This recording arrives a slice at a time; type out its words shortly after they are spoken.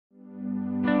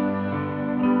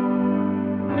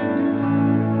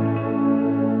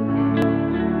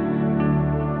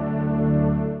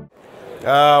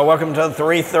Welcome to the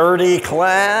 3:30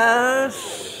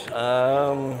 class.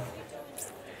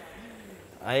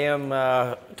 I am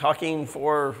talking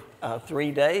for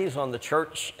 3 days on the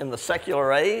church in the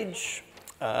secular age.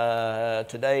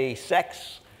 Today,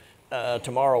 sex.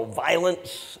 Tomorrow,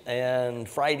 violence. And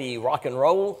Friday, rock and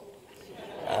roll.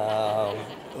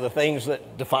 The things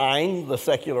that define the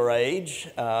secular age.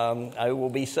 I will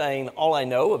be saying all I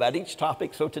know about each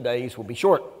topic, so today's will be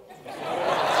short.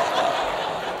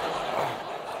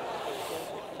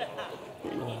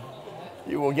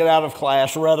 You will get out of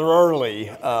class rather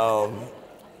early,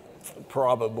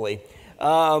 probably.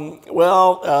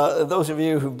 Those of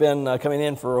you who've been coming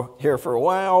in here for a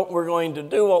while, we're going to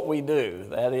do what we do.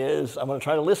 That is, I'm going to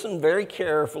try to listen very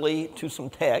carefully to some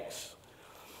texts,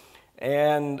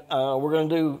 and we're going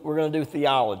to do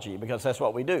theology because that's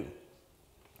what we do.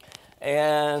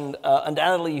 And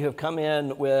undoubtedly, you have come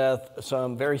in with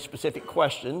some very specific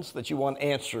questions that you want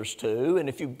answers to. And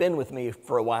if you've been with me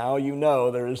for a while, you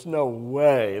know there is no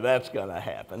way that's going to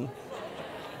happen.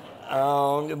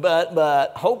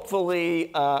 But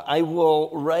hopefully, I will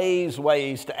raise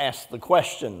ways to ask the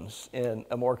questions in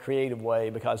a more creative way,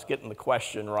 because getting the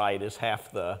question right is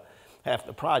half the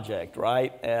project,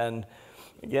 right? And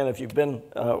again, if you've been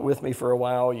with me for a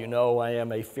while, you know I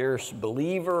am a fierce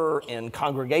believer in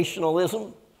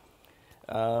congregationalism.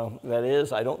 That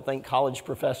is, I don't think college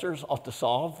professors ought to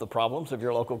solve the problems of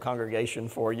your local congregation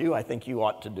for you. I think you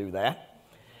ought to do that.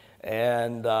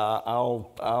 And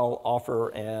I'll offer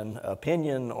an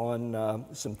opinion on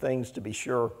some things, to be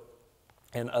sure,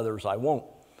 and others I won't.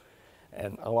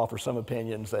 And I'll offer some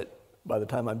opinions that by the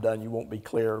time I'm done, you won't be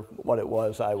clear what it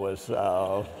was I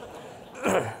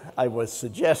was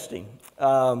suggesting.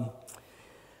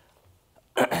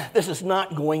 This is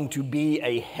not going to be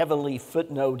a heavily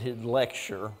footnoted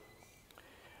lecture.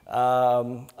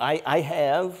 I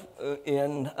have,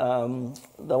 in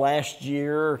the last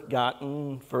year,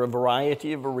 gotten, for a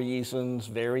variety of reasons,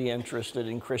 very interested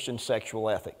in Christian sexual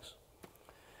ethics.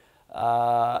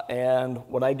 And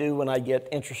what I do when I get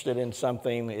interested in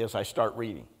something is I start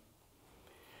reading.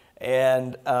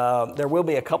 And there will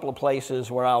be a couple of places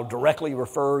where I'll directly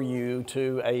refer you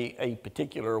to a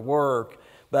particular work.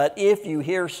 But if you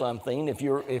hear something, if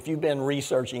you've been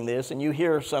researching this and you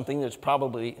hear something that's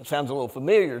probably sounds a little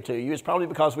familiar to you, it's probably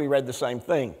because we read the same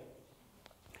thing.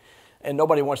 And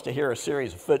nobody wants to hear a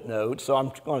series of footnotes, so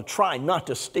I'm going to try not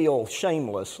to steal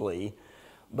shamelessly.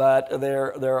 But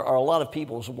there are a lot of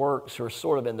people's works who are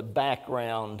sort of in the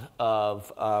background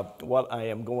of what I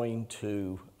am going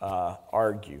to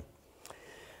argue.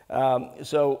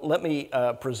 So let me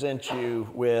present you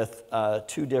with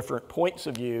two different points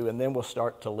of view, and then we'll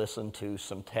start to listen to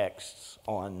some texts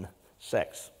on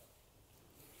sex.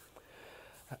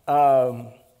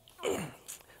 The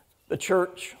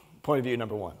church, point of view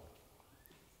number one.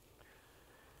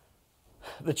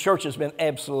 The church has been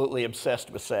absolutely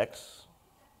obsessed with sex.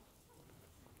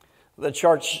 The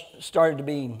church started to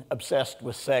be obsessed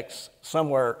with sex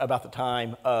somewhere about the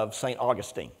time of St.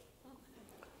 Augustine.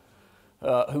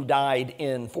 Who died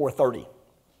in 430.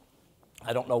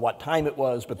 I don't know what time it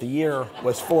was, but the year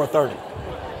was 430.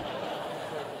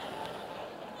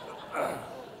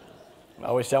 I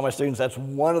always tell my students that's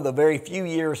one of the very few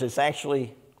years it's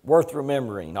actually worth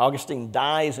remembering. Augustine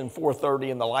dies in 430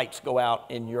 and the lights go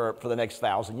out in Europe for the next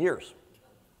 1,000 years.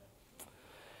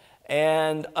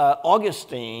 And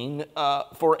Augustine,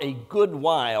 for a good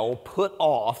while, put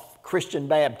off Christian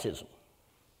baptism.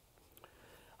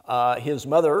 His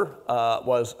mother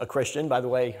was a Christian. By the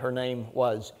way, her name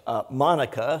was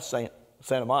Monica.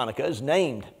 Santa Monica is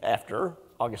named after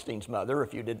Augustine's mother,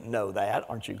 if you didn't know that.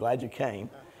 Aren't you glad you came?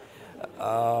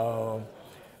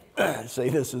 See,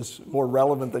 this is more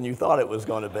relevant than you thought it was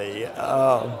going to be.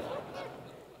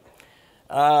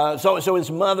 So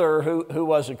his mother, who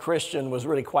was a Christian, was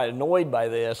really quite annoyed by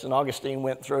this, and Augustine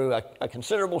went through a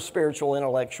considerable spiritual,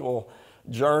 intellectual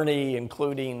journey,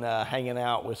 including hanging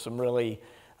out with some really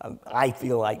I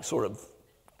feel like sort of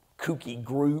kooky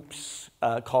groups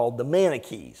called the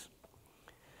Manichees.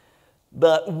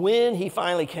 But when he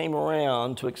finally came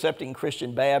around to accepting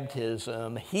Christian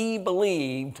baptism, he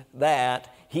believed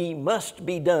that he must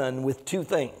be done with two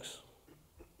things.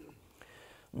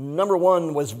 Number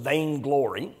one was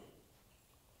vainglory,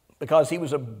 because he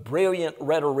was a brilliant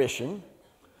rhetorician,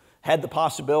 had the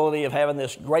possibility of having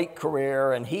this great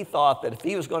career, and he thought that if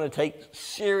he was going to take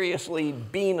seriously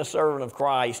being a servant of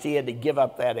Christ, he had to give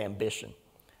up that ambition.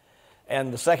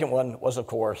 And the second one was, of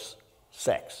course,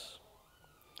 sex.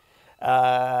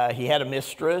 He had a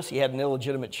mistress, he had an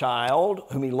illegitimate child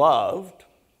whom he loved,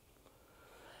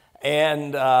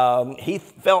 And he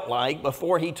felt like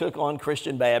before he took on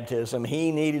Christian baptism,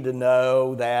 he needed to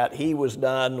know that he was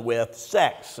done with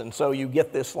sex. And so you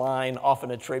get this line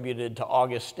often attributed to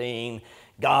Augustine,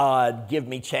 God, give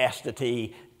me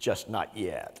chastity, just not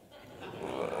yet.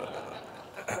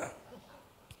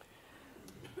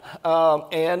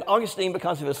 And Augustine,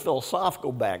 because of his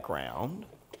philosophical background,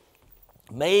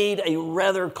 made a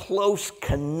rather close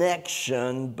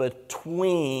connection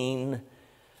between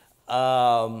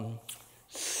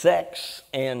sex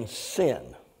and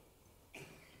sin.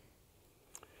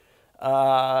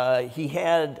 He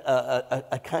had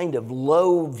a kind of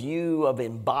low view of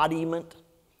embodiment,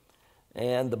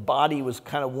 and the body was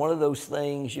kind of one of those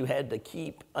things you had to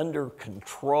keep under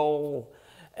control.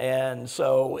 And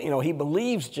so, he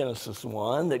believes Genesis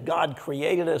 1, that God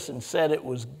created us and said it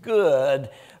was good,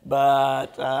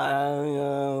 but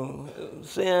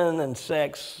sin and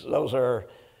sex, those are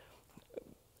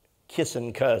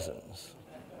kissing cousins.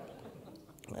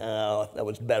 That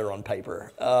was better on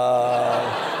paper.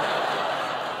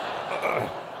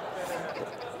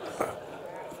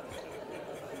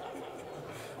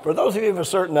 For those of you of a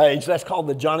certain age, that's called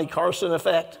the Johnny Carson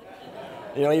effect.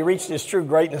 He reached his true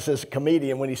greatness as a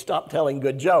comedian when he stopped telling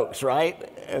good jokes, right?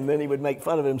 And then he would make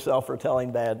fun of himself for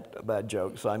telling bad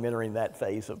jokes. So I'm entering that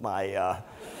phase of my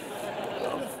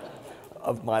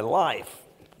of my life.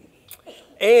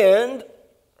 And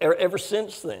ever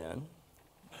since then,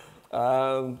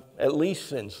 at least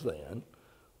since then,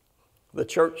 the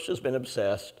church has been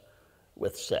obsessed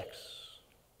with sex.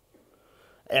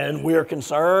 And we're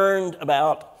concerned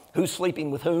about who's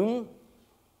sleeping with whom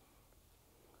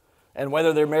and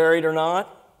whether they're married or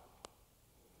not.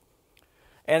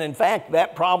 And in fact,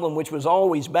 that problem, which was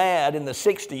always bad in the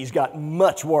 60s, got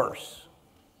much worse.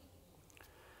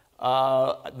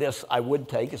 This I would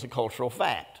take as a cultural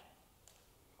fact.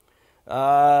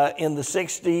 In the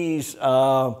 60s,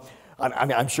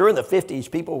 I'm sure in the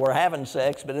 50s people were having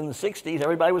sex, but in the 60s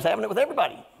everybody was having it with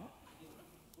everybody.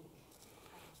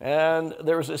 And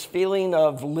there was this feeling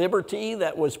of liberty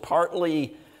that was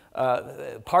partly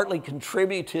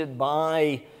contributed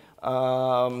by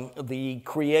the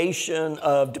creation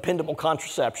of dependable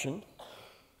contraception,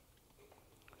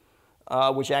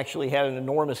 which actually had an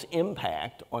enormous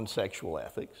impact on sexual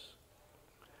ethics.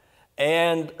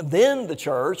 And then the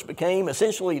church became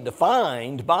essentially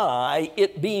defined by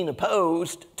it being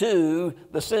opposed to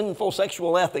the sinful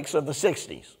sexual ethics of the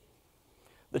 60s.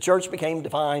 The church became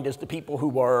defined as the people who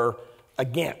were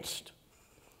against.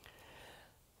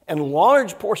 And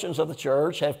large portions of the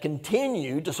church have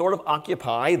continued to sort of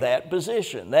occupy that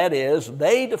position. That is,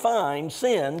 they define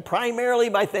sin primarily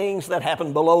by things that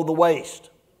happen below the waist.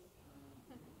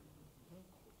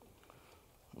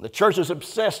 The church is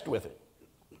obsessed with it.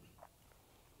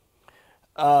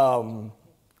 And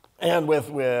with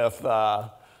you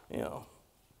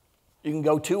can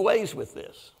go two ways with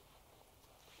this.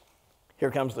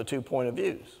 Here comes the 2 point of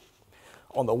views.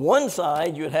 On the one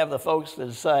side, you would have the folks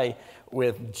that say,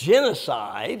 with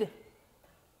genocide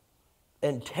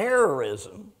and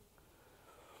terrorism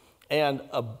and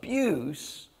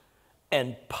abuse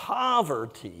and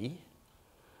poverty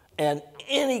and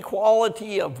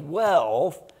inequality of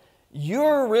wealth,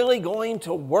 you're really going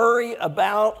to worry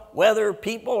about whether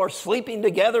people are sleeping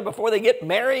together before they get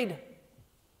married?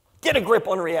 Get a grip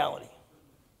on reality.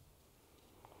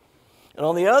 And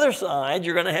on the other side,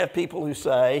 you're going to have people who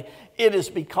say, it is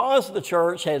because the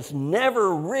church has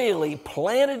never really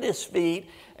planted its feet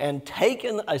and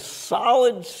taken a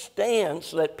solid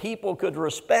stance that people could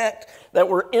respect that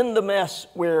we're in the mess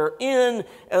we're in,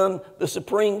 and the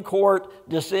Supreme Court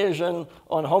decision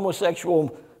on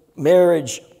homosexual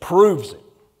marriage proves it.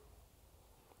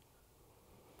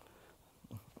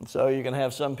 And so you can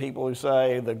have some people who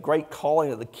say the great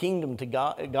calling of the kingdom to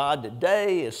God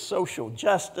today is social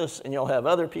justice, and you'll have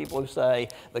other people who say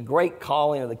the great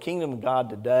calling of the kingdom of God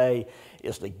today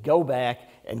is to go back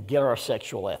and get our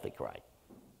sexual ethic right.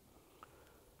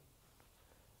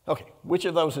 Okay, which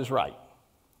of those is right?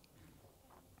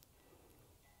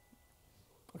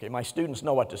 Okay, my students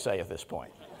know what to say at this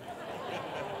point.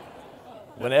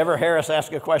 Whenever Harris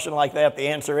asks a question like that, the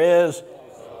answer is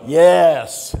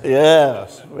yes,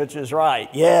 which is right,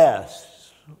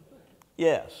 yes.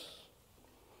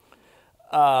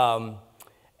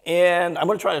 And I'm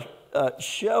going to try to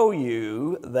show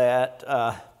you that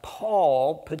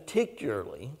Paul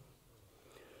particularly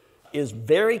is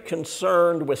very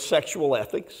concerned with sexual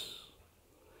ethics,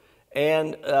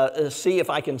 and see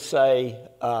if I can say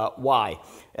why.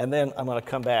 And then I'm going to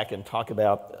come back and talk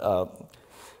about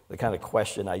the kind of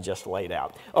question I just laid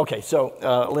out. Okay,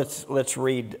 so let's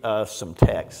read some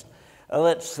text.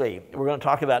 Let's see. We're going to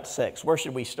talk about sex. Where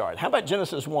should we start? How about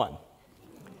Genesis 1?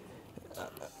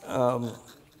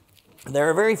 There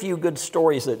are very few good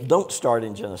stories that don't start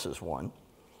in Genesis 1.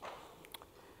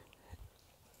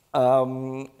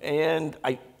 And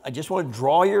I just want to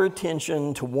draw your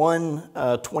attention to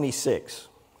 1:26.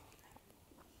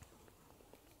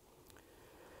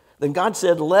 Then God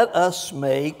said, "Let us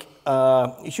make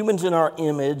humans in our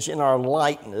image, in our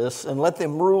likeness, and let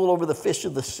them rule over the fish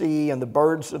of the sea and the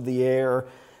birds of the air,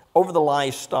 over the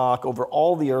livestock, over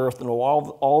all the earth, and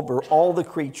over all the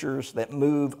creatures that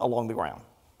move along the ground."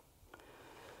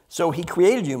 So he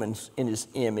created humans in his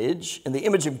image. In the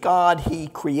image of God, he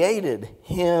created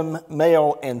him,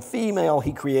 male and female,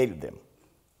 he created them.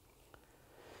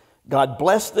 God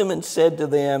blessed them and said to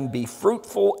them, "Be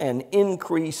fruitful and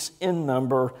increase in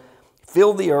number,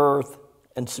 fill the earth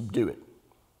and subdue it.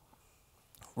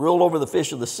 Rule over the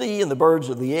fish of the sea and the birds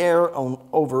of the air,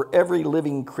 over every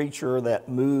living creature that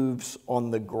moves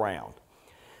on the ground."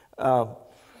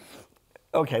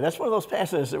 Okay, that's one of those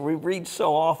passages that we read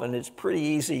so often, it's pretty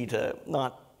easy to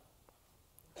not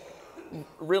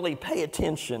really pay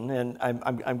attention. And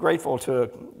I'm grateful to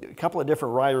a couple of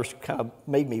different writers who kind of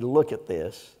made me look at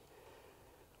this.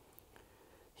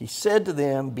 He said to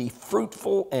them, "Be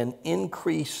fruitful and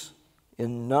increase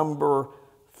in number,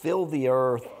 fill the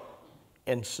earth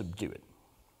and subdue it."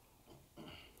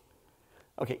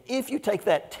 Okay, if you take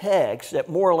that text at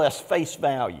more or less face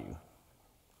value,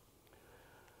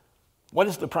 what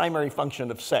is the primary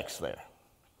function of sex there?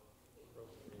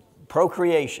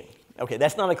 Procreation. Okay,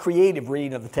 that's not a creative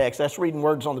reading of the text. That's reading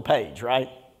words on the page, right?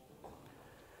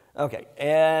 Okay,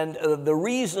 and the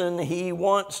reason he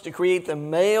wants to create them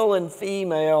male and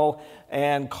female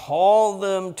and call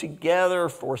them together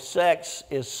for sex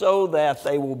is so that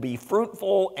they will be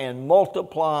fruitful and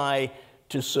multiply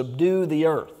to subdue the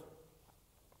earth.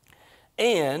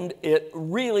 And it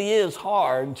really is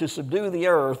hard to subdue the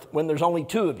earth when there's only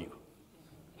two of you.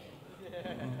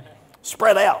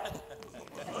 Spread out.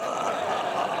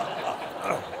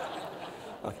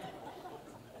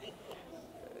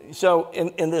 So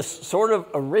in this sort of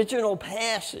original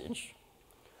passage,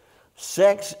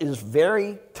 sex is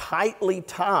very tightly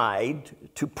tied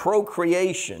to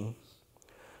procreation,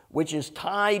 which is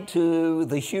tied to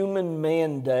the human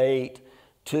mandate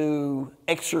to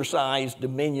exercise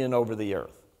dominion over the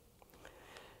earth.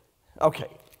 Okay,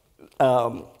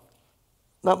 not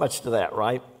much to that,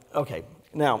 right? Okay,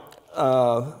 now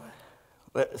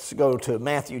let's go to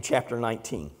Matthew chapter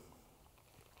 19.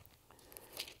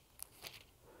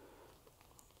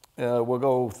 We'll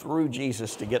go through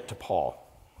Jesus to get to Paul.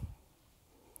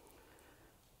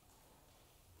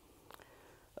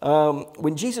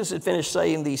 When Jesus had finished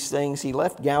saying these things, he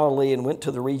left Galilee and went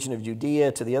to the region of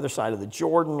Judea to the other side of the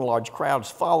Jordan. Large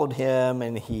crowds followed him,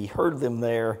 and he heard them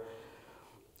there.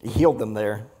 He healed them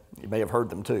there. You may have heard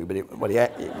them too, but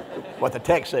what the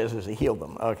text says is he healed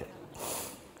them. Okay.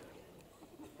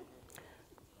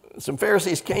 Some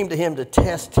Pharisees came to him to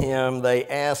test him. They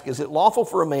asked, "Is it lawful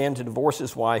for a man to divorce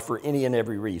his wife for any and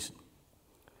every reason?"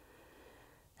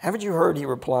 "Haven't you heard," he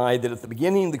replied, "that at the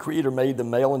beginning the Creator made them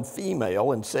male and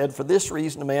female and said, 'For this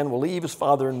reason a man will leave his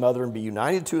father and mother and be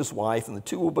united to his wife, and the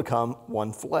two will become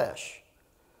one flesh.'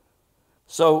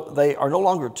 So they are no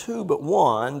longer two but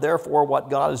one. Therefore what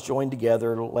God has joined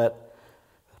together, let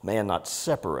man not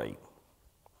separate."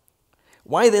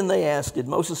 "Why then," they asked, "did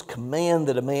Moses command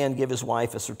that a man give his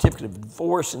wife a certificate of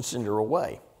divorce and send her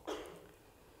away?"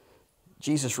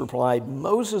 Jesus replied,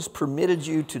 "Moses permitted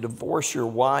you to divorce your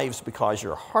wives because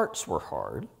your hearts were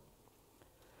hard,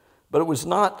 but it was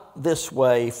not this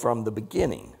way from the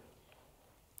beginning.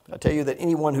 I tell you that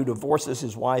anyone who divorces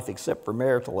his wife except for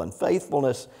marital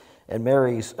unfaithfulness and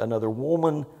marries another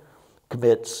woman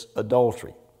commits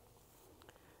adultery."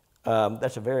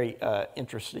 That's a very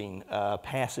interesting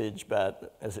passage,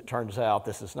 but as it turns out,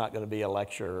 this is not going to be a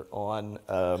lecture on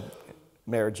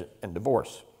marriage and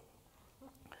divorce.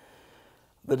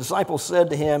 The disciples said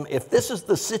to him, "If this is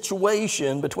the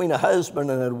situation between a husband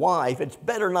and a wife, it's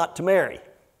better not to marry."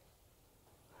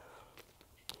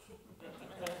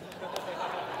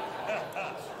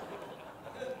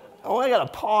 Oh, I got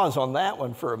to pause on that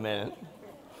one for a minute.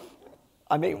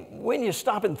 I mean, when you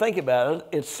stop and think about it,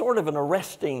 it's sort of an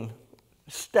arresting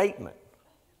statement.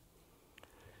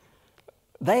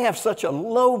 They have such a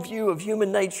low view of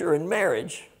human nature and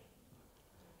marriage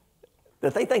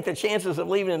that they think the chances of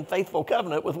leaving in faithful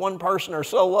covenant with one person are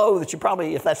so low that you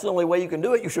probably, if that's the only way you can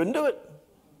do it, you shouldn't do it.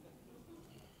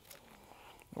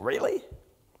 Really?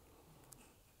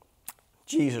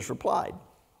 Jesus replied,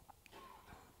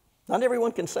 "Not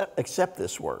everyone can accept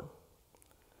this word,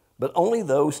 but only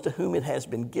those to whom it has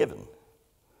been given.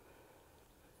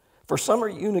 For some are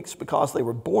eunuchs because they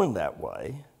were born that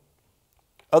way.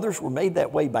 Others were made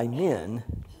that way by men.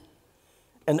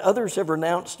 And others have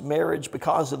renounced marriage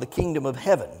because of the kingdom of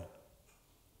heaven.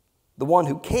 The one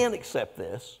who can accept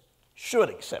this should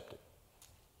accept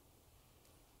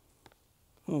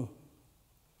it.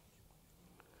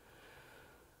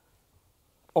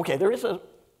 Okay, there is a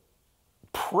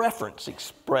preference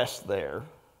expressed there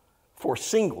for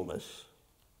singleness,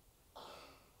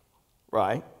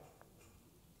 right?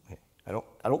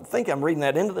 I don't think I'm reading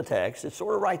that into the text. It's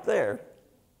sort of right there.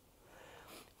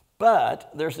 But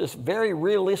there's this very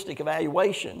realistic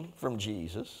evaluation from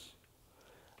Jesus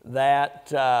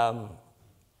that not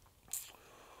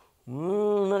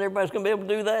everybody's going to be able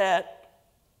to do that.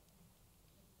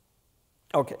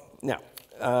 Okay, now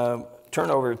turn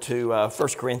over to 1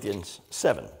 Corinthians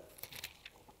 7.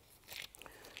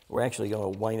 We're actually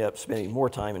going to wind up spending more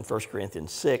time in 1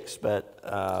 Corinthians 6, but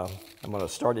I'm going to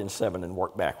start in 7 and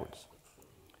work backwards.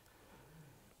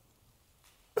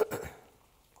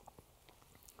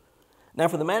 Now,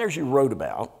 for the matters you wrote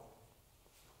about,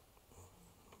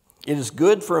 it is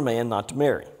good for a man not to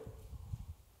marry.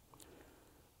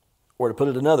 Or to put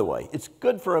it another way, it's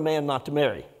good for a man not to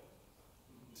marry.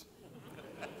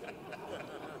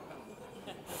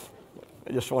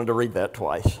 I just wanted to read that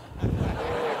twice.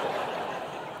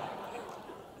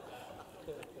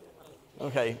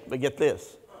 Okay, but get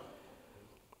this.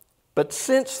 But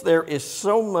since there is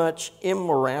so much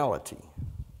immorality,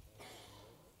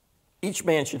 each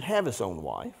man should have his own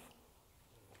wife,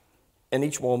 and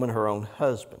each woman her own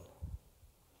husband.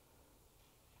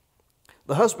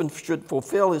 The husband should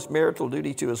fulfill his marital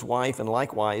duty to his wife, and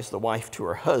likewise the wife to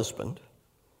her husband.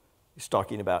 He's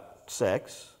talking about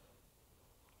sex.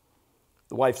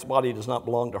 The wife's body does not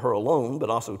belong to her alone,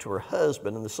 but also to her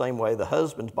husband. In the same way, the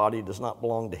husband's body does not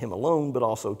belong to him alone, but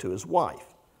also to his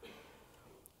wife.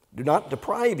 Do not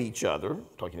deprive each other,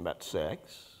 talking about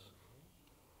sex,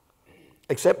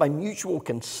 except by mutual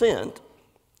consent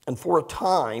and for a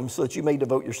time, so that you may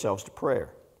devote yourselves to prayer.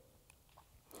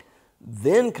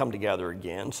 Then come together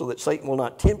again, so that Satan will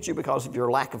not tempt you because of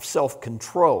your lack of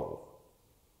self-control.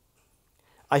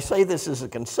 I say this as a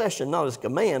concession, not as a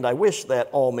command. I wish that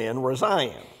all men were as I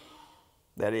am.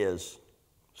 That is,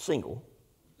 single.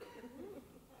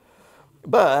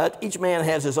 But each man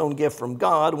has his own gift from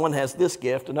God. One has this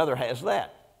gift, another has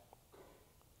that.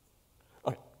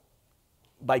 Okay.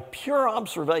 By pure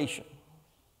observation,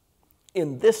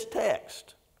 in this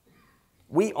text,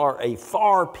 we are a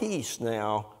far piece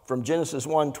now from Genesis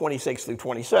 1, 26 through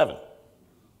 27.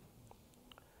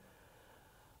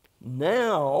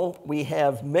 Now we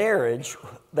have marriage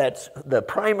that's the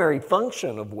primary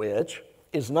function of which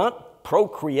is not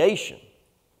procreation.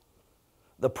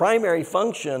 The primary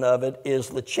function of it is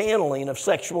the channeling of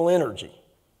sexual energy.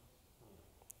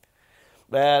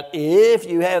 That if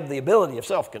you have the ability of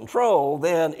self-control,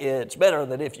 then it's better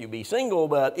than if you be single,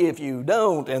 but if you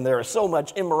don't, and there is so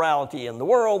much immorality in the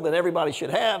world that everybody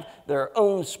should have their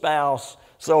own spouse,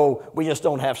 so we just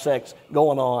don't have sex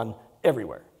going on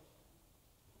everywhere.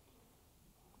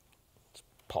 It's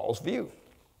Paul's view.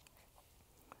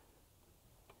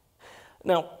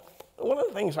 Now, one of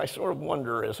the things I sort of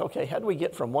wonder is, okay, how do we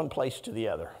get from one place to the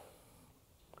other?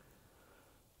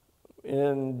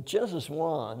 In Genesis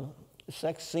 1,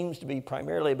 sex seems to be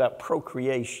primarily about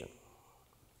procreation.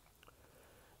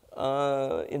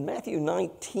 In Matthew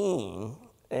 19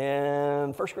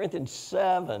 and 1 Corinthians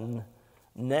 7,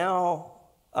 now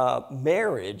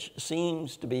marriage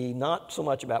seems to be not so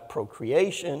much about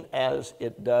procreation as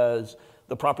it does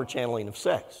the proper channeling of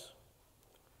sex.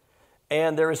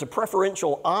 And there is a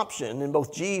preferential option in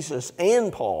both Jesus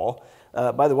and Paul.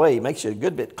 By the way, it makes it a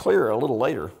good bit clearer a little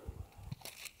later.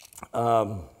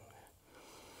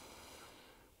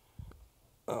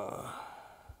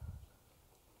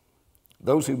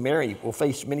 Those who marry will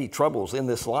face many troubles in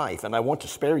this life, and I want to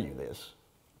spare you this.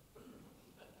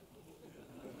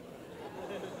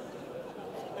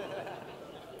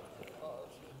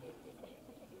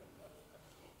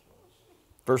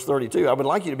 Verse 32, I would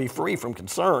like you to be free from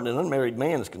concern. An unmarried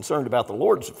man is concerned about the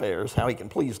Lord's affairs, how he can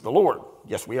please the Lord.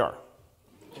 Yes, we are.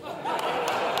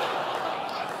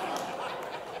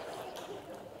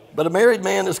 But a married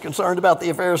man is concerned about the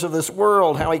affairs of this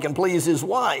world, how he can please his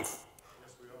wife.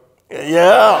 Yes, we are.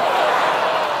 Yeah.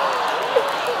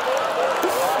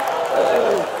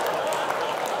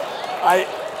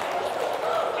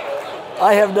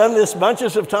 I have done this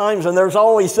bunches of times, and there's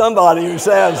always somebody who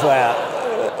says that.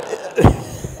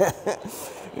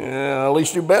 Yeah, at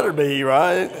least you better be,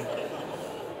 right?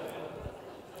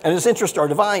 And his interests are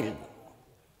divided.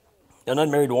 An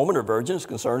unmarried woman or virgin is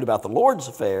concerned about the Lord's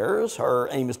affairs. Her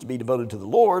aim is to be devoted to the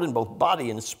Lord in both body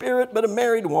and spirit, but a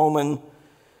married woman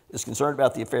is concerned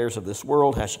about the affairs of this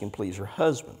world, how she can please her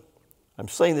husband. I'm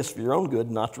saying this for your own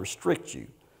good, not to restrict you,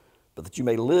 but that you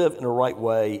may live in a right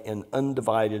way in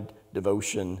undivided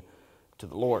devotion to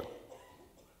the Lord.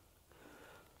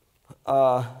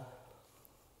 Paul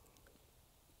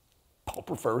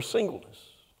prefers singleness.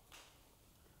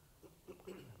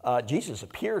 Jesus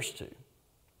appears to.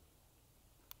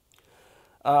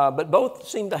 But both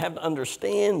seem to have an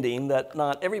understanding that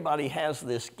not everybody has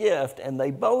this gift, and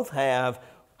they both have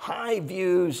high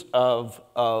views of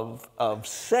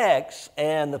sex,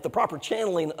 and that the proper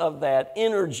channeling of that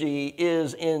energy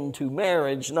is into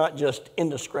marriage, not just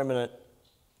indiscriminate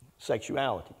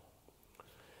sexuality.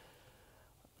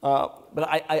 But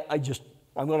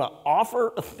I'm going to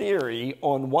offer a theory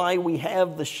on why we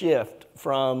have the shift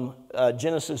from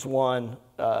Genesis 1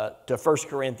 to 1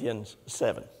 Corinthians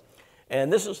 7.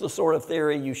 And this is the sort of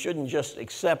theory you shouldn't just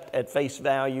accept at face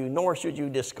value, nor should you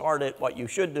discard it. What you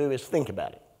should do is think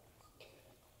about it.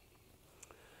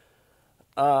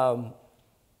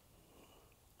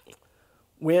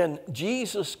 When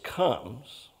Jesus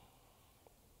comes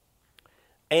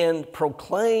and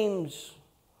proclaims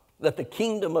that the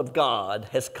kingdom of God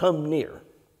has come near,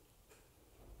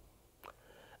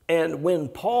 and when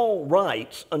Paul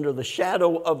writes under the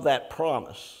shadow of that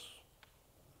promise,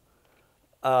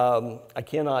 I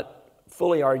cannot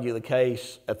fully argue the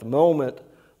case at the moment,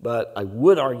 but I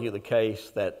would argue the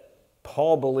case that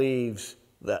Paul believes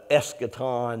the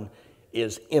eschaton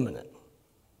is imminent.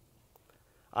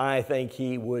 I think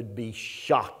he would be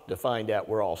shocked to find out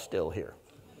we're all still here.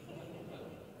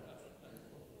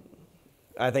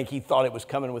 I think he thought it was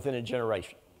coming within a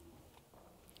generation.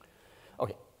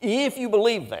 Okay, if you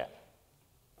believe that,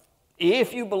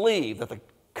 if you believe that the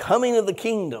coming of the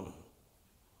kingdom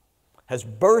has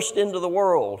burst into the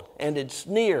world and it's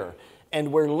near,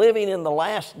 and we're living in the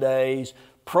last days,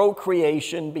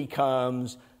 procreation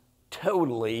becomes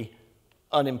totally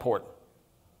unimportant.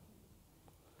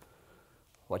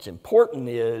 What's important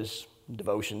is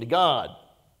devotion to God,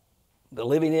 the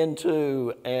living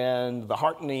into and the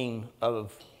heartening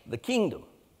of the kingdom.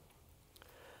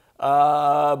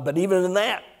 But even in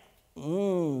that,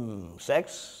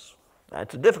 sex,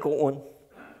 that's a difficult one.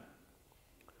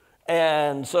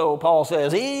 And so Paul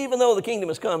says, even though the kingdom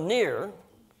has come near,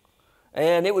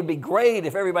 and it would be great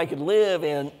if everybody could live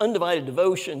in undivided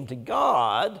devotion to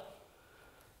God,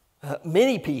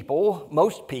 many people,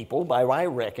 most people, by my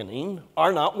reckoning,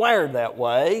 are not wired that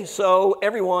way, so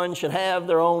everyone should have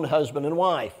their own husband and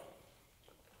wife.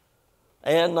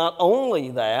 And not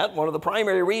only that, one of the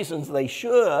primary reasons they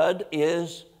should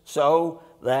is so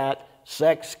that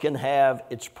sex can have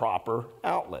its proper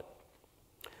outlet.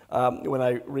 When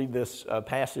I read this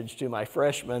passage to my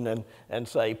freshmen and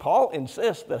say, Paul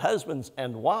insists that husbands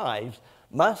and wives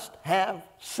must have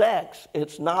sex,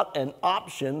 it's not an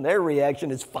option, their reaction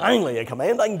is finally a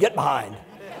command I can get behind.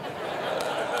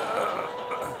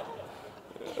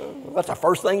 That's the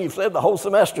first thing you've said the whole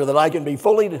semester that I can be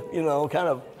fully, kind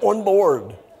of on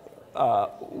board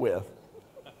with.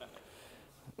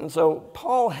 And so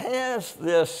Paul has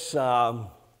this, I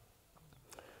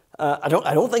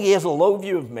don't think he has a low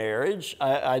view of marriage.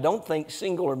 I don't think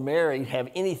single or married have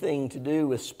anything to do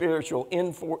with spiritual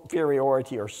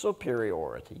inferiority or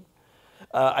superiority.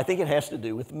 I think it has to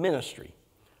do with ministry.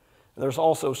 There's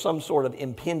also some sort of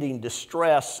impending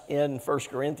distress in 1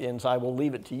 Corinthians. I will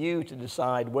leave it to you to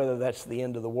decide whether that's the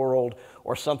end of the world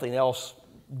or something else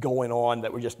going on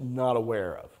that we're just not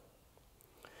aware of.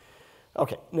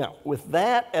 Okay, now with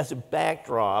that as a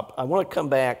backdrop, I want to come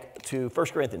back to 1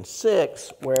 Corinthians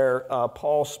 6, where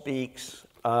Paul speaks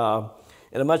in a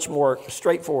much more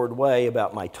straightforward way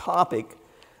about my topic,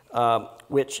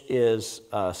 which is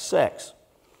sex.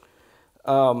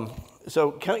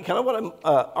 So kind of what I'm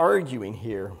arguing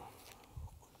here.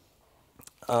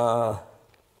 One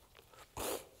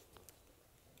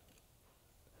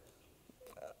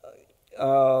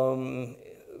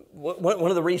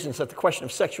of the reasons that the question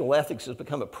of sexual ethics has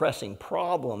become a pressing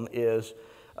problem is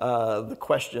the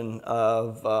question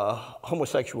of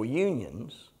homosexual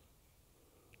unions.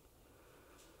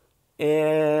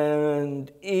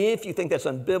 And if you think that's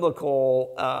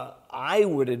unbiblical, I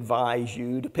would advise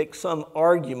you to pick some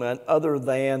argument other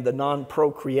than the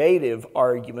non-procreative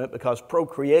argument, because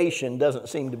procreation doesn't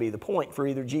seem to be the point for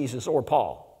either Jesus or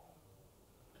Paul.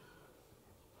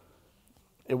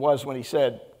 It was when he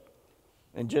said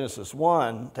in Genesis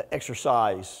 1 to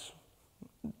exercise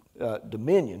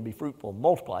dominion, be fruitful and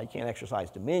multiply. You can't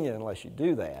exercise dominion unless you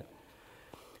do that.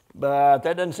 But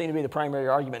that doesn't seem to be the primary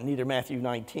argument in either Matthew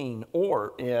 19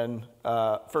 or in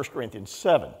 1 Corinthians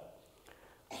 7.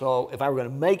 So if I were going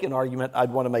to make an argument,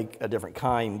 I'd want to make a different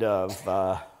kind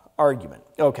of argument.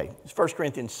 Okay, it's 1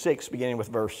 Corinthians 6, beginning with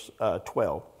verse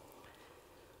 12.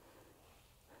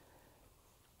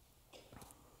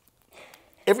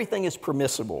 Everything is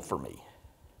permissible for me.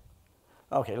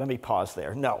 Okay, let me pause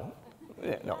there. No.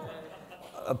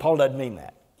 Paul doesn't mean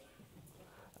that.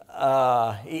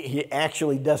 He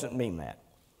actually doesn't mean that.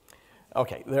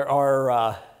 Okay, there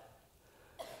are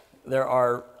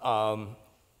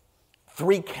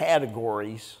three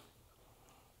categories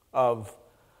of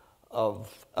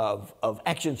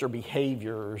actions or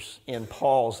behaviors in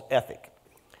Paul's ethic.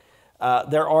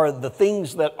 There are the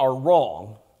things that are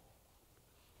wrong.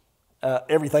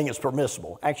 Everything is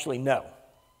permissible. Actually, no.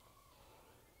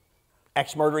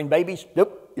 Axe murdering babies?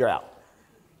 Nope, you're out.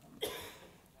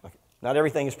 Okay. Not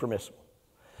everything is permissible.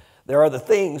 There are the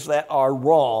things that are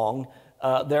wrong.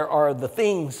 There are the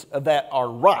things that are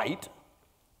right.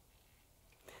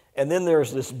 And then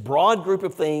there's this broad group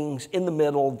of things in the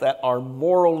middle that are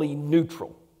morally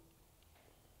neutral,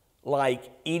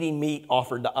 like eating meat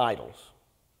offered to idols.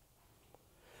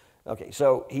 Okay,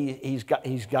 so he's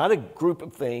got a group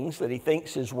of things that he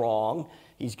thinks is wrong.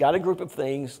 He's got a group of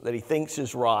things that he thinks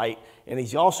is right. And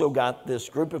he's also got this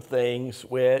group of things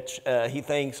which he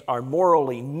thinks are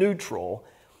morally neutral.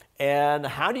 And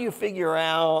how do you figure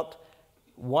out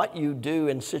what you do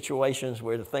in situations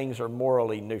where the things are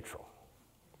morally neutral?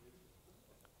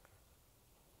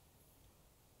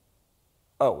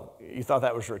 Oh, you thought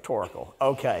that was rhetorical.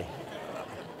 Okay.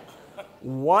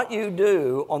 What you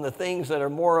do on the things that are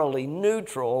morally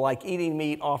neutral, like eating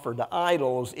meat offered to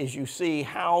idols, is you see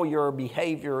how your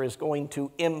behavior is going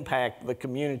to impact the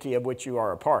community of which you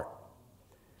are a part.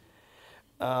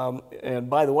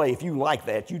 And by the way, if you like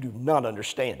that, you do not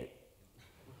understand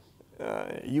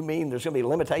it. You mean there's going to be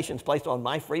limitations placed on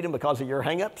my freedom because of your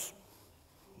hang-ups?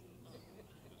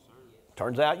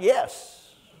 Turns out, yes.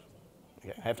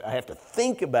 I have to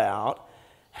think about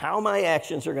how my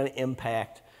actions are going to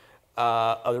impact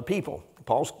other people.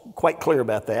 Paul's quite clear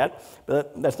about that,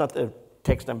 but that's not the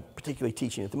text I'm particularly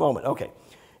teaching at the moment. Okay.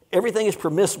 Everything is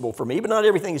permissible for me, but not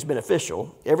everything is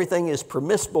beneficial. Everything is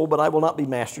permissible, but I will not be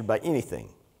mastered by anything.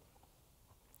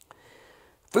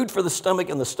 Food for the stomach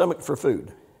and the stomach for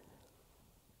food,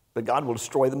 but God will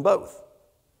destroy them both.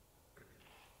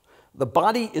 The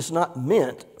body is not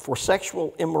meant for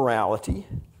sexual immorality,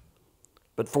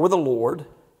 but for the Lord,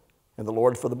 and the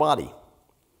Lord for the body.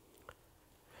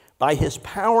 By his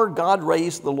power, God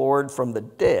raised the Lord from the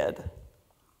dead,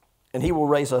 and he will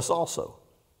raise us also.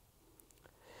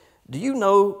 Do you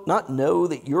not know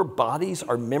that your bodies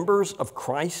are members of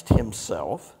Christ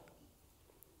himself?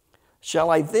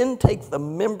 Shall I then take the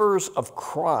members of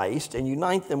Christ and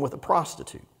unite them with a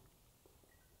prostitute?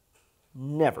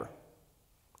 Never.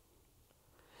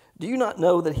 Do you not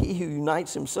know that he who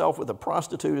unites himself with a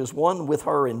prostitute is one with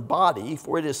her in body?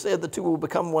 For it is said the two will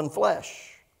become one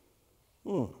flesh.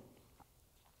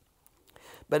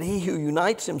 But he who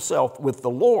unites himself with the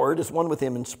Lord is one with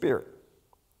him in spirit.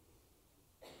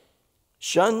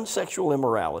 Shun sexual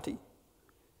immorality.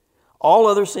 All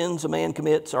other sins a man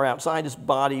commits are outside his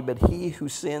body, but he who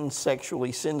sins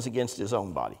sexually sins against his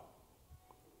own body.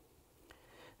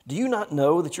 Do you not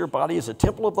know that your body is a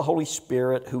temple of the Holy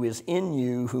Spirit who is in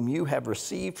you, whom you have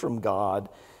received from God?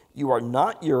 You are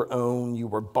not your own. You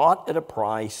were bought at a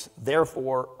price.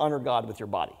 Therefore, honor God with your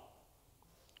body.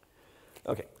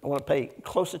 Okay, I want to pay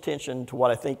close attention to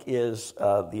what I think is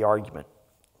the argument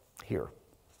here.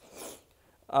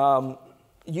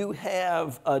 You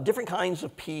have different kinds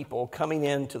of people coming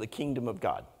into the kingdom of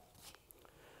God.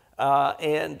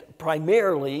 And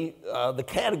primarily, the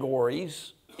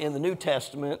categories in the New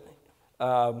Testament,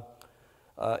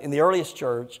 in the earliest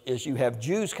church, is you have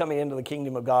Jews coming into the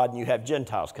kingdom of God and you have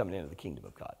Gentiles coming into the kingdom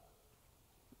of God.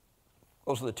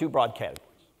 Those are the two broad categories.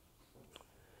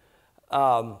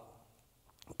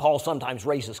 Paul sometimes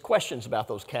raises questions about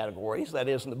those categories. That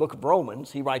is, in the book of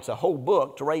Romans, he writes a whole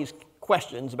book to raise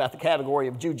questions about the category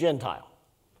of Jew-Gentile.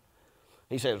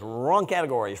 He says, wrong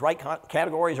categories. Right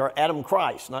categories are Adam,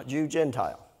 Christ, not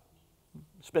Jew-Gentile.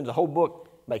 Spends a whole book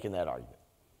making that argument.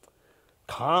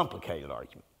 Complicated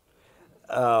argument.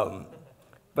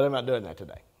 But I'm not doing that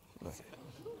today.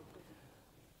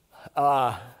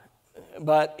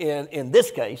 But in this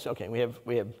case, okay, we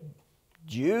have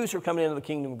Jews who are coming into the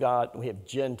kingdom of God, and we have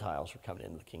Gentiles who are coming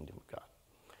into the kingdom of God.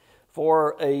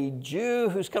 For a Jew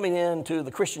who's coming into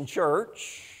the Christian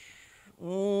church,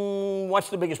 what's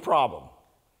the biggest problem?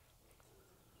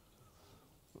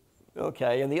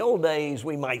 Okay, in the old days,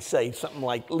 we might say something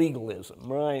like legalism,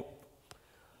 right?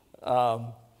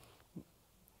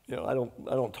 You know, I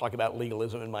don't talk about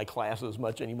legalism in my classes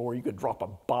much anymore. You could drop a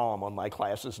bomb on my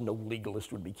classes, no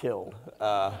legalist would be killed.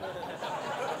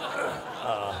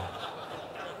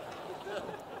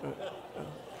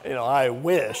 You know, I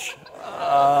wish.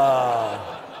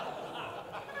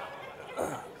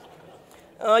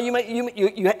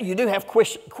 You do have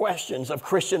questions of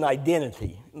Christian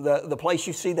identity. The place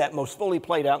you see that most fully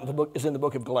played out in the book is in the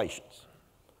book of Galatians.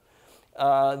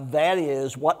 That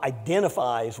is what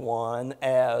identifies one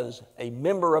as a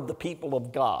member of the people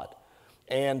of God.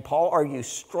 And Paul argues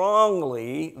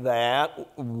strongly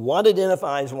that what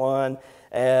identifies one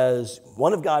as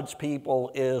one of God's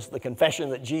people is the confession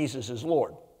that Jesus is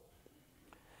Lord.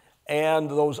 And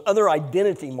those other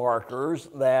identity markers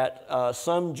that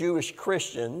some Jewish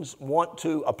Christians want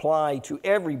to apply to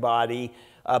everybody,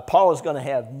 Paul is going to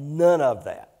have none of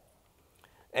that.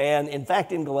 And in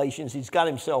fact, in Galatians, he's got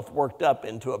himself worked up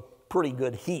into a pretty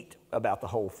good heat about the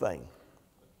whole thing.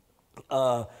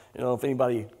 You know, if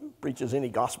anybody preaches any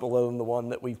gospel other than the one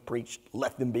that we've preached,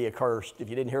 let them be accursed. If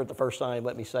you didn't hear it the first time,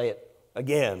 let me say it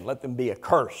again. Let them be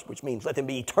accursed, which means let them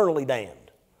be eternally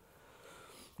damned.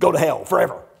 Go to hell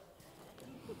forever.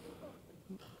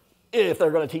 If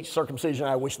they're going to teach circumcision,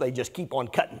 I wish they'd just keep on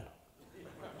cutting.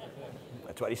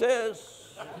 That's what he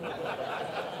says.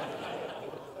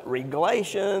 Read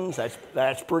Galatians,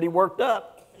 that's pretty worked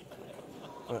up.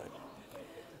 Right.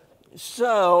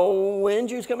 So when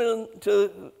Jews come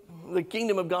into the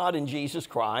kingdom of God in Jesus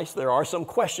Christ, there are some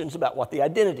questions about what the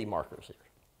identity markers are.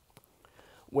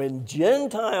 When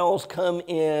Gentiles come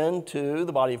into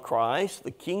the body of Christ,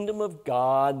 the kingdom of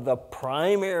God, the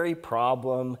primary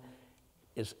problem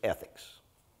is ethics.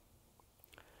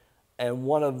 And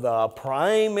one of the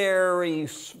primary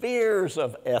spheres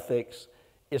of ethics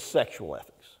is sexual ethics.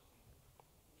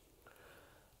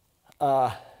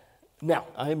 Now,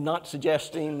 I'm not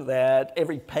suggesting that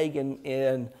every pagan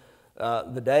in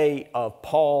the day of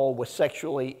Paul was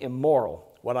sexually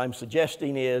immoral. What I'm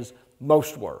suggesting is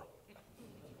most were.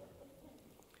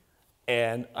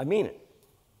 And I mean it.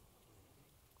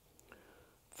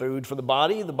 Food for the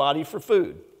body for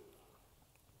food.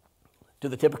 To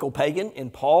the typical pagan in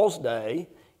Paul's day,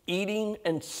 eating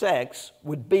and sex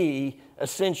would be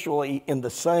essentially in the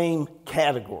same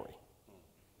category.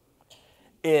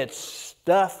 It's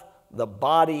stuff the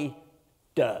body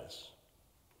does.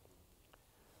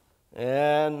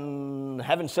 And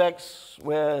having sex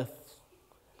with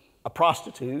a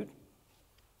prostitute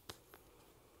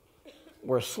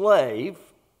or a slave,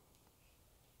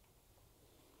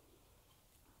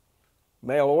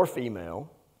 male or female,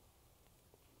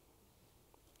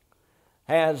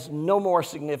 has no more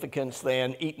significance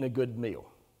than eating a good meal.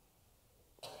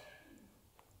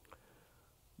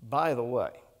 By the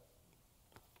way,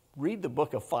 read the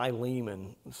book of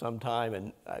Philemon sometime,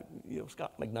 and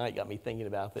Scott McKnight got me thinking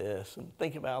about this, and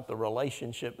think about the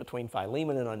relationship between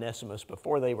Philemon and Onesimus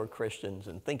before they were Christians,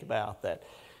 and think about that,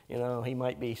 he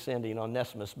might be sending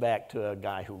Onesimus back to a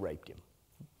guy who raped him.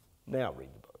 Now read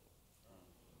the book.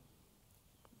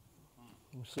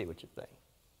 See what you think.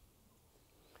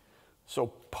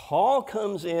 So Paul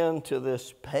comes into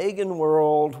this pagan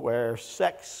world where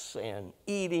sex and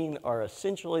eating are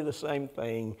essentially the same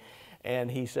thing, and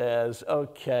he says,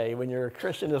 okay, when you're a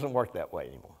Christian, it doesn't work that way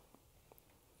anymore.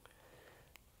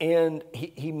 And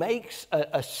he makes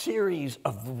a series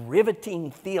of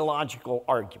riveting theological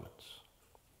arguments.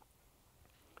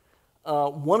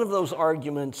 One of those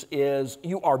arguments is,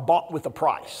 you are bought with a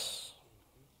price.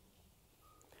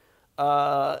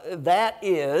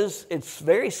 It's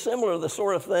very similar to the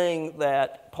sort of thing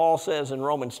that Paul says in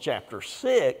Romans chapter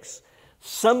 6,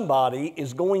 somebody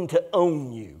is going to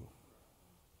own you.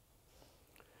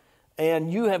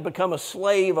 And you have become a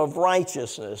slave of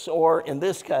righteousness, or in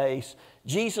this case,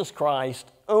 Jesus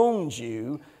Christ owns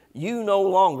you. You no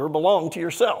longer belong to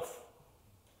yourself.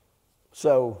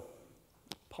 So,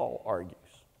 Paul argues.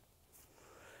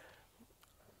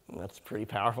 And that's a pretty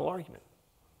powerful argument.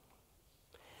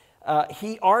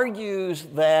 He argues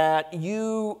that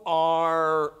you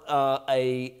are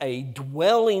a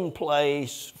dwelling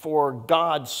place for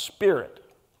God's Spirit.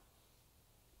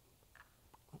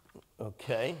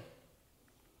 Okay.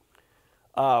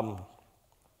 I'll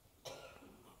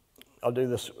do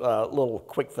this little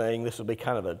quick thing. This will be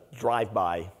kind of a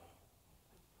drive-by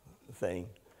thing.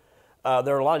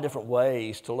 There are a lot of different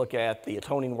ways to look at the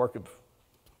atoning work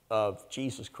of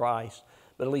Jesus Christ.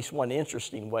 But at least one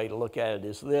interesting way to look at it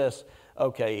is this.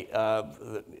 Okay,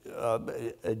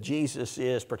 Jesus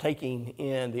is partaking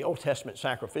in the Old Testament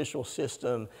sacrificial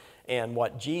system, and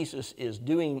what Jesus is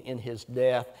doing in his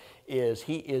death is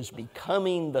he is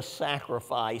becoming the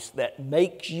sacrifice that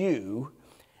makes you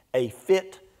a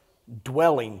fit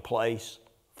dwelling place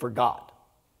for God.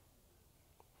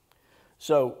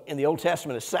 So in the Old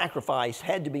Testament, a sacrifice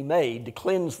had to be made to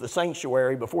cleanse the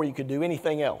sanctuary before you could do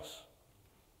anything else.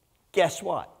 Guess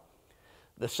what?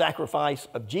 The sacrifice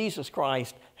of Jesus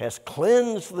Christ has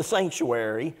cleansed the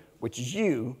sanctuary, which is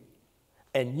you,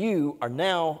 and you are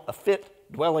now a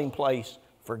fit dwelling place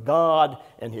for God,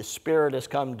 and His Spirit has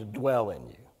come to dwell in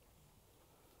you.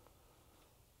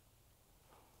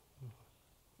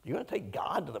 You going to take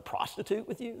God to the prostitute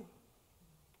with you?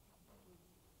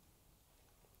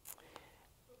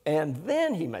 And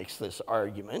then he makes this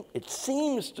argument, it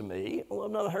seems to me, well,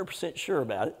 I'm not 100% sure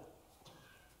about it,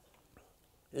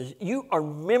 is you are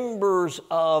members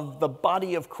of the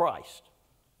body of Christ.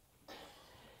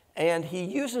 And he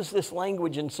uses this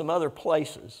language in some other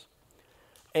places.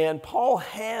 And Paul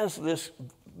has this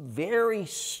very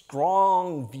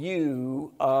strong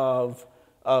view of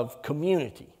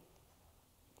community.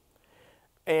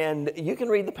 And you can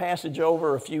read the passage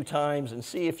over a few times and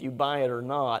see if you buy it or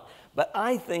not. But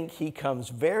I think he comes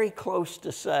very close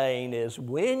to saying is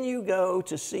when you go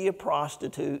to see a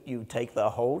prostitute, you take the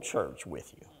whole church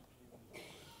with you.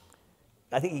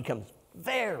 I think he comes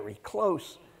very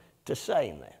close to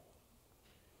saying that.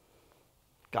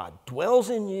 God dwells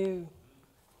in you.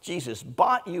 Jesus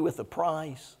bought you with a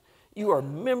price. You are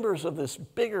members of this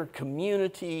bigger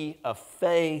community of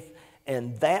faith,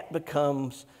 and that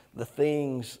becomes the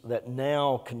things that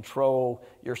now control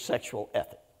your sexual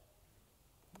ethic.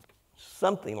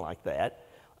 Something like that,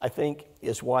 I think,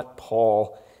 is what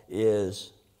Paul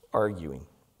is arguing.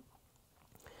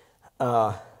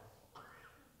 Well,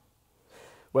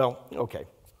 okay.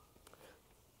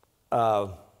 I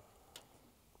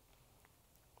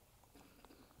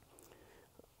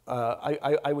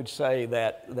would say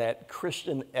that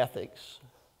Christian ethics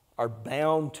are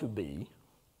bound to be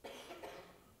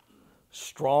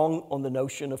strong on the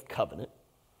notion of covenant.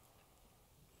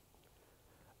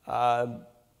 That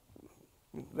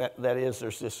is,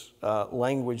 there's this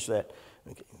language that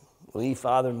leave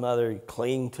father and mother, you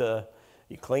cling to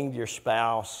your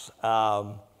spouse.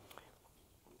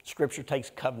 Scripture takes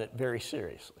covenant very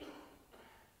seriously.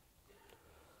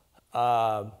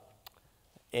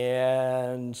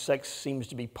 And sex seems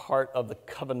to be part of the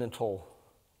covenantal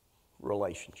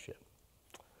relationship.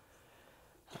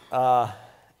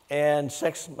 And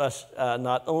sex must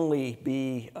not only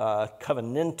be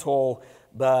covenantal,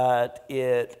 but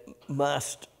it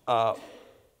must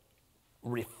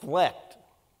reflect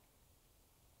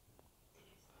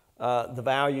the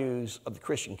values of the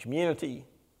Christian community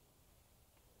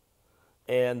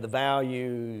and the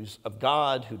values of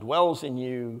God who dwells in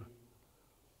you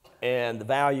and the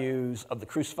values of the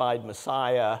crucified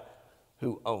Messiah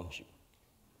who owns you.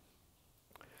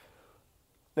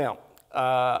 Now,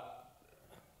 I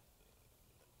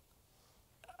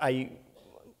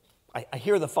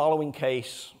hear the following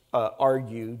case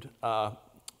argued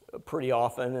pretty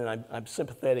often, and I'm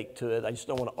sympathetic to it. I just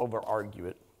don't want to over-argue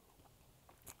it.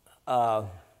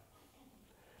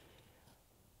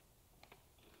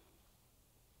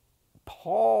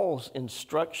 Paul's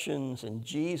instructions and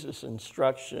Jesus'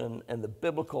 instruction and the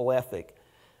biblical ethic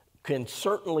can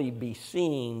certainly be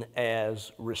seen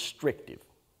as restrictive.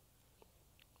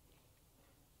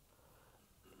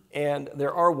 And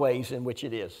there are ways in which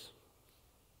it is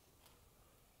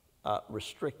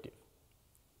restrictive.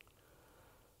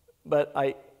 But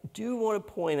I do want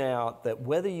to point out that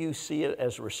whether you see it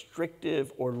as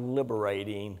restrictive or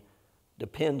liberating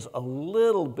depends a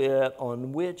little bit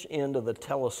on which end of the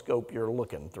telescope you're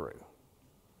looking through.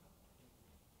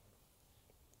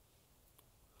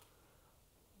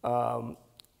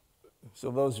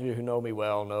 So those of you who know me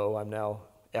well know I'm now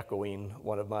echoing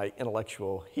one of my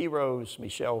intellectual heroes,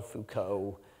 Michel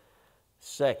Foucault.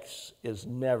 Sex is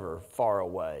never far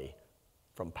away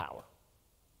from power.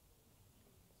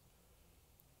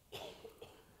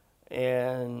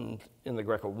 And in the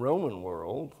Greco-Roman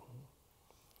world,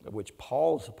 of which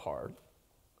Paul's a part,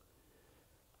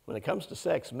 when it comes to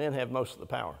sex, men have most of the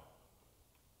power.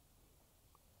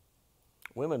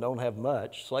 Women don't have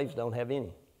much, slaves don't have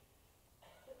any.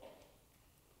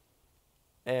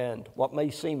 And what may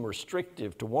seem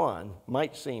restrictive to one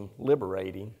might seem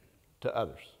liberating to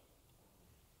others.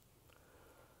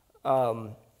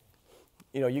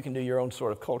 You can do your own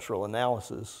sort of cultural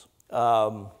analysis.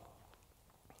 I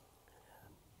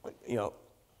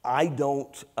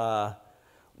don't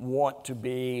want to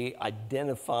be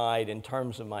identified in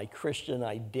terms of my Christian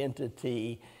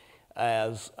identity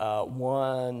as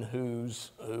one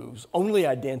whose only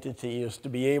identity is to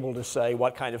be able to say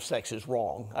what kind of sex is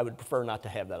wrong. I would prefer not to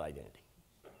have that identity.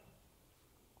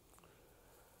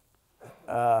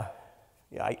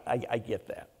 Yeah, I get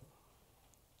that.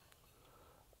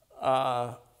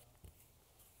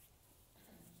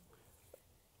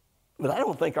 But I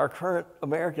don't think our current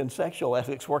American sexual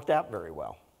ethics worked out very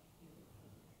well.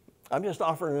 I'm just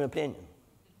offering an opinion.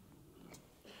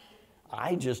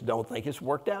 I just don't think it's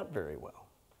worked out very well.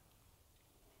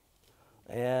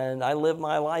 And I live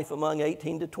my life among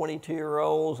 18 to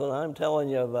 22-year-olds, and I'm telling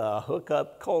you, the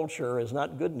hookup culture is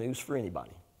not good news for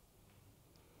anybody.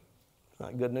 It's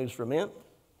not good news for men.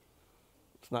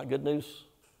 It's not good news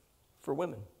for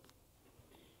women.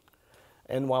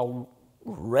 And while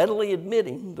readily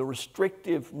admitting the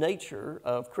restrictive nature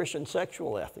of Christian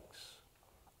sexual ethics,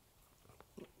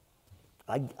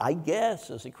 I guess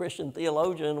as a Christian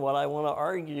theologian, what I want to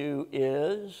argue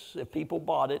is if people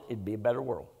bought it, it'd be a better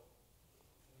world.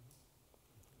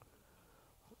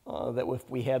 That if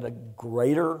we had a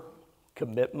greater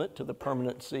commitment to the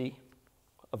permanency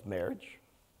of marriage,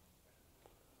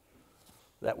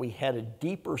 that we had a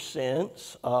deeper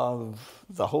sense of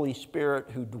the Holy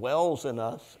Spirit who dwells in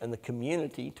us and the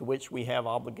community to which we have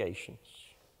obligations,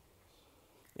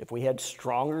 if we had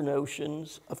stronger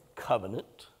notions of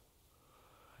covenant,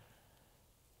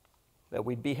 that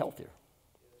we'd be healthier.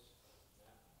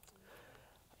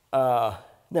 Now,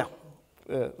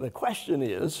 the question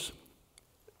is,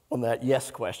 on that yes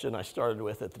question I started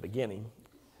with at the beginning,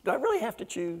 do I really have to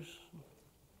choose?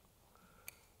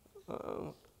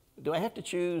 Do I have to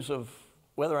choose of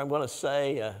whether I'm going to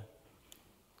say a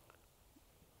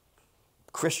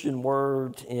Christian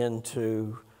word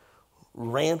into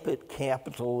rampant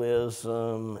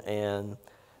capitalism and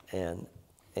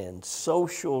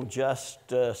social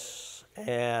justice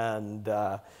and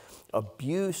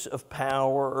abuse of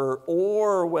power,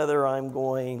 or whether I'm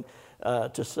going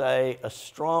to say a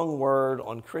strong word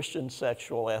on Christian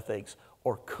sexual ethics,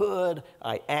 or could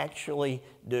I actually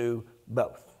do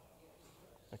both?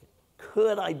 Okay.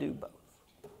 Could I do both?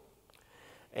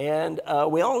 And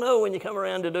we all know when you come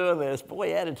around to doing this,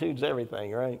 boy, attitude's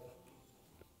everything, right?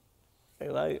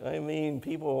 And I mean,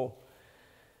 people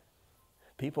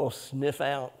sniff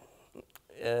out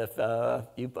if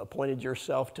you've appointed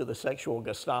yourself to the sexual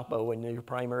Gestapo and your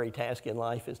primary task in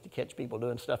life is to catch people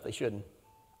doing stuff they shouldn't.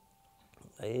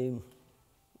 They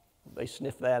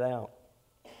sniff that out.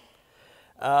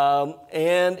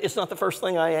 And it's not the first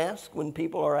thing I ask when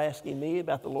people are asking me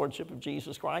about the Lordship of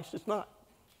Jesus Christ. It's not.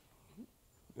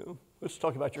 You know, let's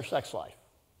talk about your sex life.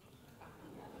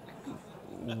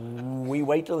 We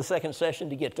wait till the second session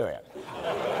to get to that.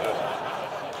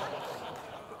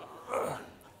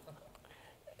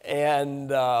 And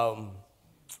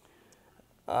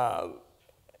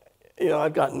you know,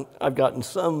 I've gotten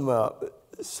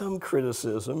some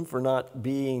criticism for not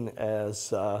being as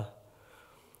the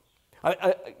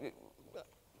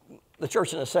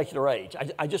church in a secular age.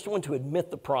 I just want to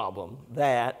admit the problem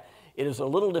that it is a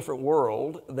little different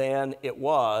world than it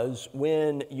was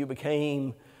when you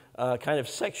became kind of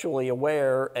sexually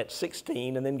aware at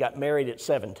 16 and then got married at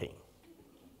 17.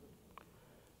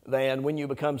 Than when you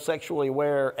become sexually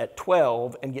aware at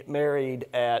 12 and get married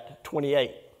at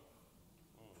 28.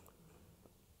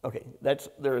 Okay,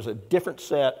 there's a different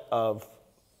set of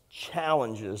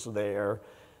challenges there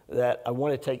that I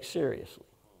want to take seriously.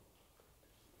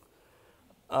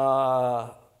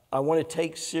 I want to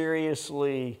take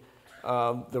seriously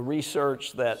the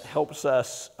research that helps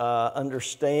us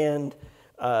understand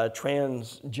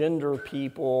transgender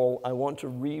people. I want to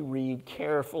reread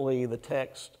carefully the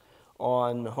text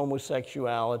on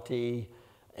homosexuality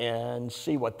and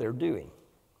see what they're doing.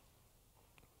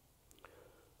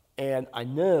 And I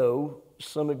know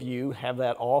some of you have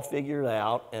that all figured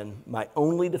out, and my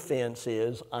only defense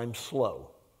is I'm slow.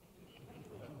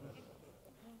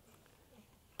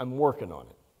 I'm working on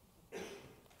it.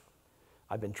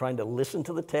 I've been trying to listen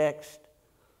to the text.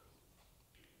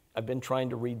 I've been trying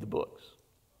to read the books.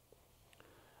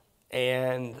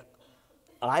 And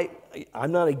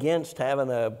I'm not against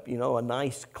having a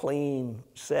nice, clean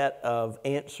set of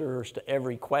answers to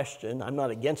every question. I'm not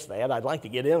against that. I'd like to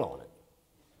get in on it.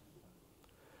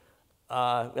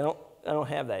 I don't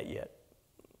have that yet.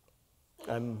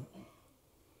 I'm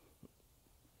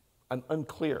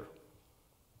unclear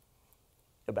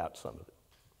about some of it.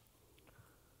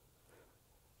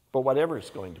 But whatever it's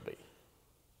going to be,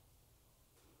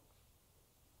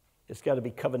 it's got to be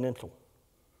covenantal.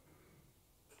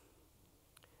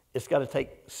 It's got to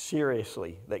take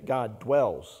seriously that God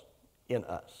dwells in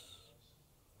us.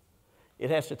 It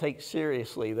has to take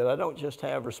seriously that I don't just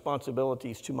have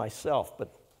responsibilities to myself,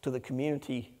 but to the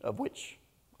community of which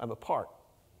I'm a part.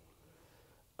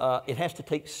 It has to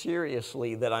take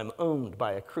seriously that I'm owned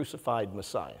by a crucified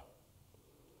Messiah.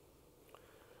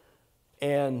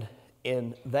 And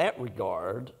in that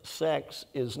regard, sex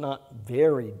is not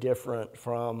very different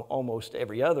from almost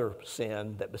every other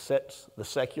sin that besets the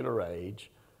secular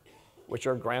age, which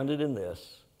are grounded in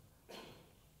this: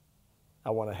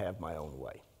 I want to have my own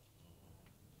way.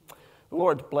 The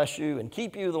Lord bless you and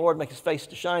keep you. The Lord make his face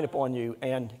to shine upon you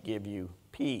and give you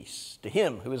peace. To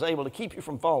him who is able to keep you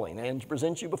from falling and to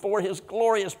present you before his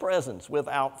glorious presence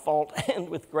without fault and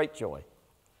with great joy.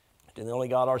 To the only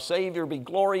God our Savior be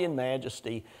glory and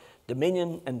majesty,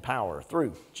 dominion and power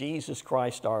through Jesus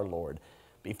Christ our Lord,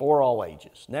 before all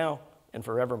ages, now and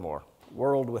forevermore,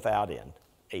 world without end.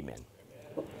 Amen.